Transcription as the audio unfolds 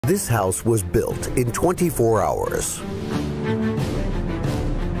This house was built in 24 hours.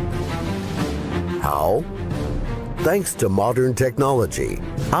 How? Thanks to modern technology,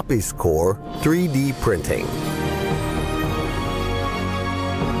 APISCOR 3D printing.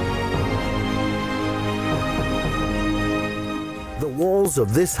 The walls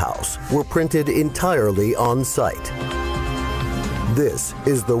of this house were printed entirely on site. This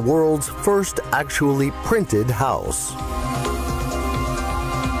is the world's first actually printed house.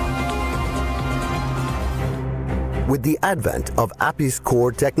 With the advent of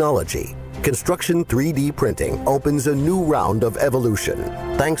APISCOR technology, construction 3D printing opens a new round of evolution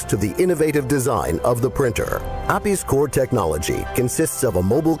thanks to the innovative design of the printer. APISCOR technology consists of a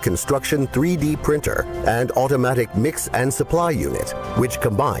mobile construction 3D printer and automatic mix and supply unit, which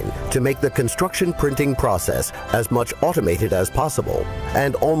combine to make the construction printing process as much automated as possible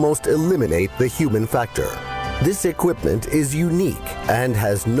and almost eliminate the human factor. This equipment is unique and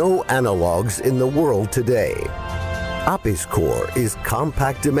has no analogs in the world today. APISCOR is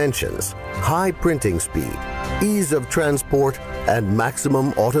compact dimensions, high printing speed, ease of transport, and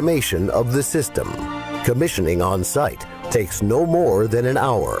maximum automation of the system. Commissioning on site takes no more than an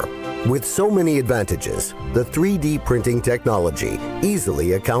hour. With so many advantages, the 3D printing technology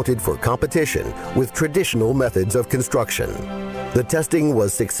easily accounted for competition with traditional methods of construction. The testing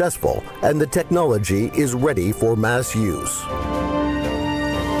was successful and the technology is ready for mass use.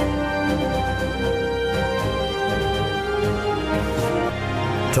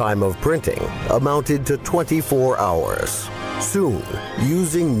 Time of printing amounted to 24 hours. Soon,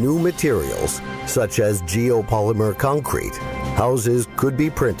 using new materials such as geopolymer concrete, houses could be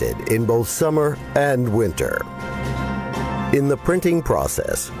printed in both summer and winter. In the printing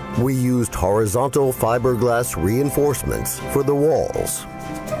process, we used horizontal fiberglass reinforcements for the walls.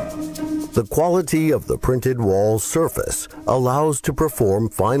 The quality of the printed wall surface allows to perform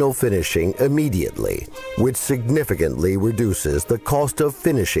final finishing immediately, which significantly reduces the cost of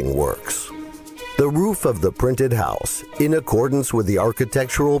finishing works. The roof of the printed house, in accordance with the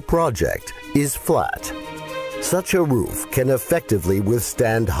architectural project, is flat. Such a roof can effectively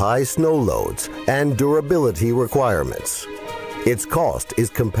withstand high snow loads and durability requirements. Its cost is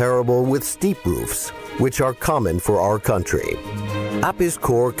comparable with steep roofs, which are common for our country.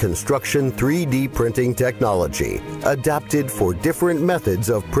 APISCOR construction 3D printing technology adapted for different methods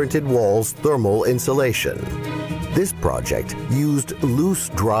of printed walls thermal insulation. This project used loose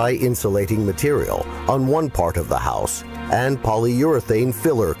dry insulating material on one part of the house and polyurethane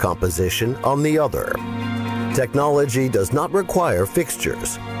filler composition on the other. Technology does not require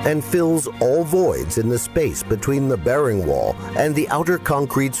fixtures and fills all voids in the space between the bearing wall and the outer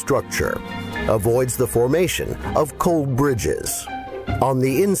concrete structure, avoids the formation of cold bridges. On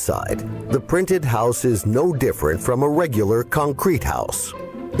the inside, the printed house is no different from a regular concrete house.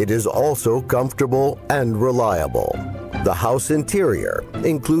 It is also comfortable and reliable. The house interior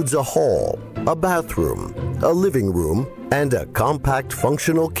includes a hall, a bathroom, a living room, and a compact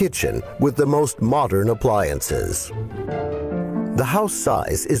functional kitchen with the most modern appliances. The house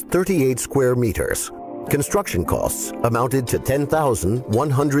size is 38 square meters. Construction costs amounted to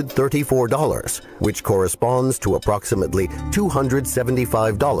 $10,134, which corresponds to approximately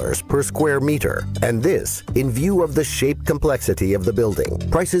 $275 per square meter. And this, in view of the shape complexity of the building.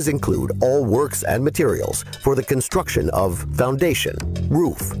 Prices include all works and materials for the construction of foundation,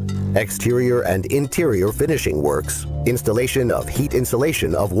 roof, exterior and interior finishing works, installation of heat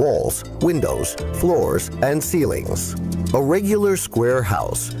insulation of walls, windows, floors, and ceilings. A regular square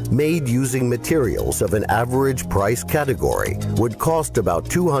house made using materials of an average price category would cost about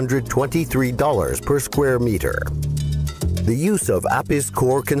 $223 per square meter. The use of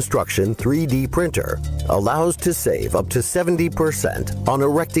APISCOR Construction 3D printer allows to save up to 70% on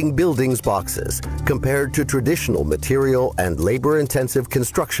erecting buildings boxes compared to traditional material and labor-intensive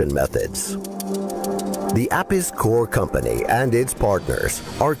construction methods. The APISCOR company and its partners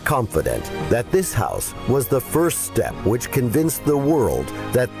are confident that this house was the first step which convinced the world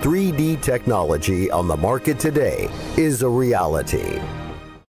that 3D technology on the market today is a reality.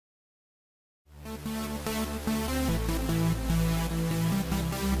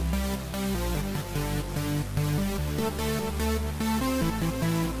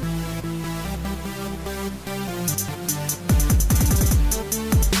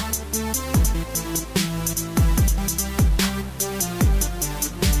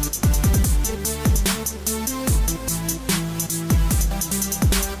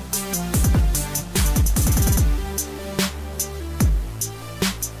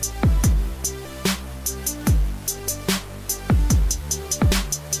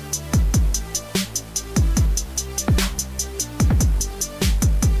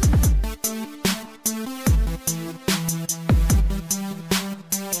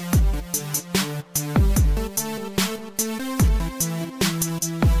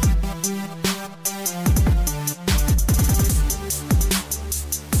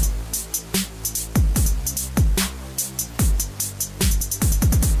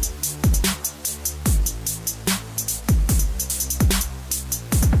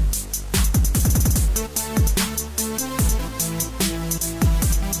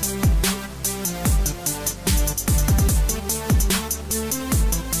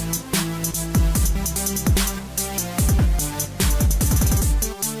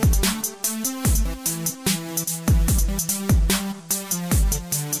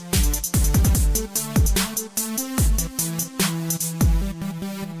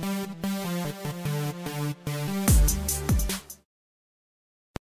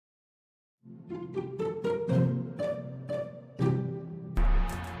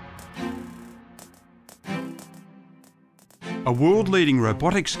 a world-leading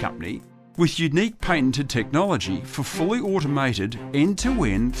robotics company with unique patented technology for fully automated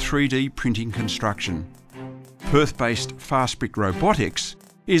end-to-end 3D printing construction. Perth-based Fastbrick Robotics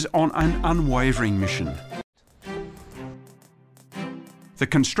is on an unwavering mission. The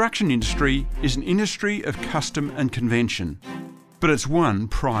construction industry is an industry of custom and convention, but it's one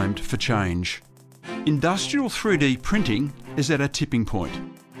primed for change. Industrial 3D printing is at a tipping point.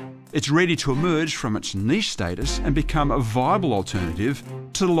 It's ready to emerge from its niche status and become a viable alternative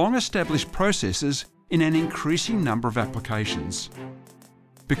to the long-established processes in an increasing number of applications.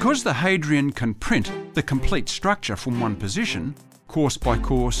 Because the Hadrian can print the complete structure from one position, course by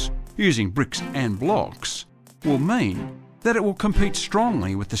course, using bricks and blocks, will mean that it will compete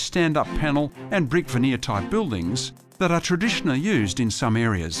strongly with the stand-up panel and brick veneer type buildings that are traditionally used in some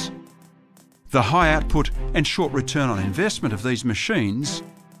areas. The high output and short return on investment of these machines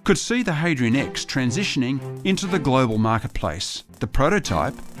could see the Hadrian X transitioning into the global marketplace. The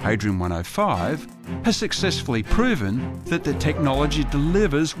prototype, Hadrian 105, has successfully proven that the technology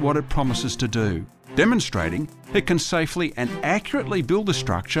delivers what it promises to do, demonstrating it can safely and accurately build a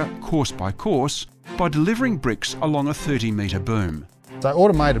structure course by course by delivering bricks along a 30-metre boom. So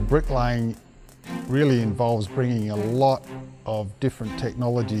automated bricklaying really involves bringing a lot of different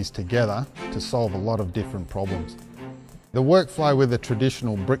technologies together to solve a lot of different problems. The workflow with a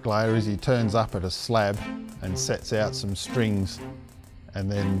traditional bricklayer is he turns up at a slab and sets out some strings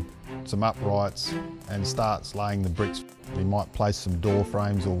and then some uprights and starts laying the bricks. He might place some door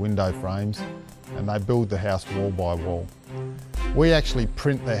frames or window frames and they build the house wall by wall. We actually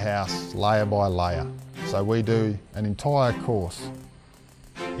print the house layer by layer. So we do an entire course,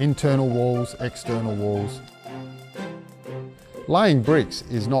 internal walls, external walls. Laying bricks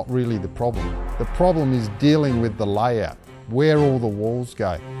is not really the problem. The problem is dealing with the layout, where all the walls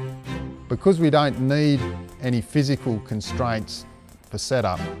go. Because we don't need any physical constraints for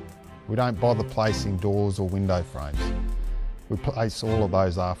setup, we don't bother placing doors or window frames. We place all of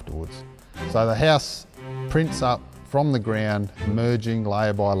those afterwards. So the house prints up from the ground, emerging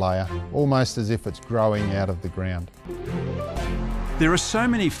layer by layer, almost as if it's growing out of the ground. There are so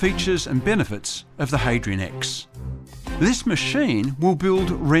many features and benefits of the Hadrian X. This machine will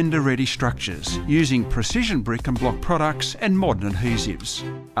build render-ready structures using precision brick and block products and modern adhesives,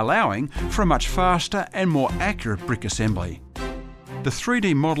 allowing for a much faster and more accurate brick assembly. The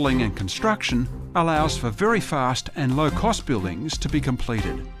 3D modelling and construction allows for very fast and low-cost buildings to be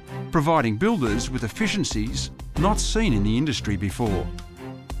completed, providing builders with efficiencies not seen in the industry before.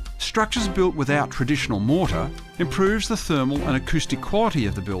 Structures built without traditional mortar improves the thermal and acoustic quality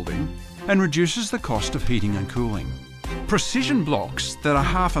of the building and reduces the cost of heating and cooling. Precision blocks that are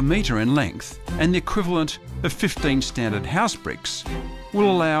half a metre in length and the equivalent of 15 standard house bricks will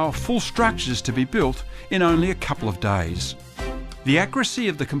allow full structures to be built in only a couple of days. The accuracy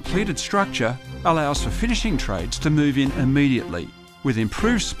of the completed structure allows for finishing trades to move in immediately with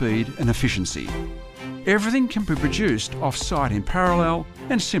improved speed and efficiency. Everything can be produced off-site in parallel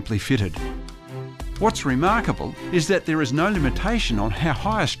and simply fitted. What's remarkable is that there is no limitation on how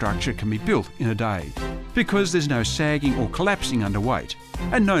high a structure can be built in a day, because there's no sagging or collapsing under weight,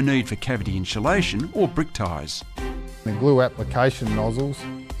 and no need for cavity insulation or brick ties. The glue application nozzles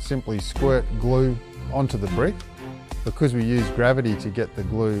simply squirt glue onto the brick. Because we use gravity to get the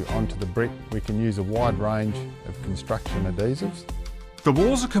glue onto the brick, we can use a wide range of construction adhesives. The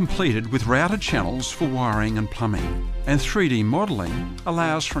walls are completed with routed channels for wiring and plumbing, and 3D modelling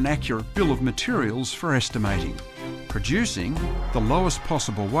allows for an accurate bill of materials for estimating, producing the lowest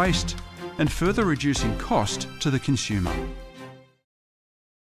possible waste and further reducing cost to the consumer.